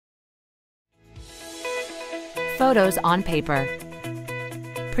Photos on paper.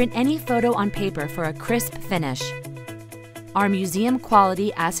 Print any photo on paper for a crisp finish. Our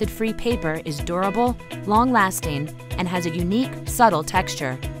museum-quality acid-free paper is durable, long-lasting, and has a unique, subtle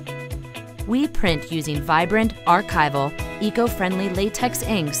texture. We print using vibrant, archival, eco-friendly latex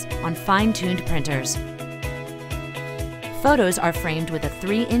inks on fine-tuned printers. Photos are framed with a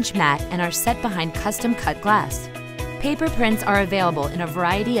 3-inch mat and are set behind custom-cut glass. Paper prints are available in a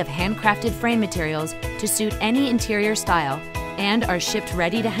variety of handcrafted frame materials to suit any interior style and are shipped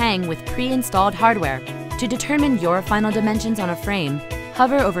ready to hang with pre-installed hardware. To determine your final dimensions on a frame,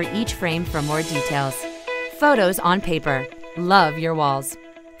 hover over each frame for more details. Photos on paper. Love your walls.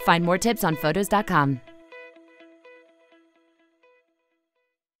 Find more tips on Photos.com.